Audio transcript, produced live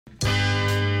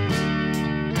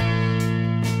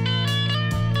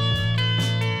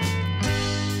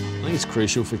it's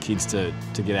crucial for kids to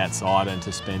get outside and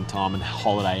to spend time and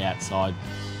holiday outside,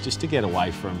 just to get away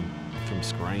from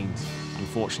screens.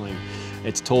 Unfortunately,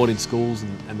 it's taught in schools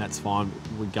and that's fine.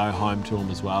 We go home to them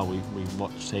as well. We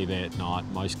watch TV at night.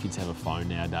 Most kids have a phone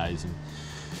nowadays, and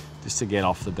just to get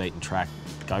off the beaten track,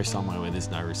 go somewhere where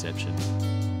there's no reception.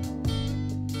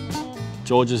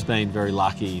 George has been very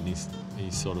lucky in his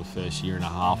sort of first year and a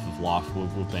half of life.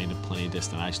 We've been to plenty of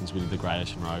destinations. We did the Great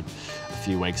Ocean Road a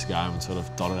few weeks ago and sort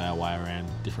of dotted our way around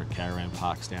different caravan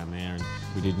parks down there. And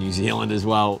we did New Zealand as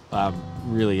well,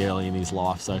 really early in his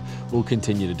life. So we'll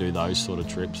continue to do those sort of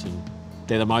trips, and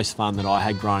they're the most fun that I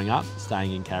had growing up,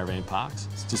 staying in caravan parks.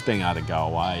 It's just being able to go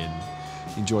away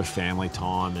and enjoy family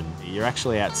time, and you're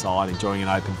actually outside enjoying an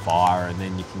open fire, and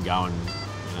then you can go and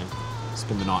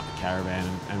spend the night in the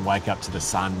caravan and wake up to the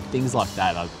sun. Things like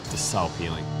that are just so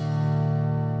appealing.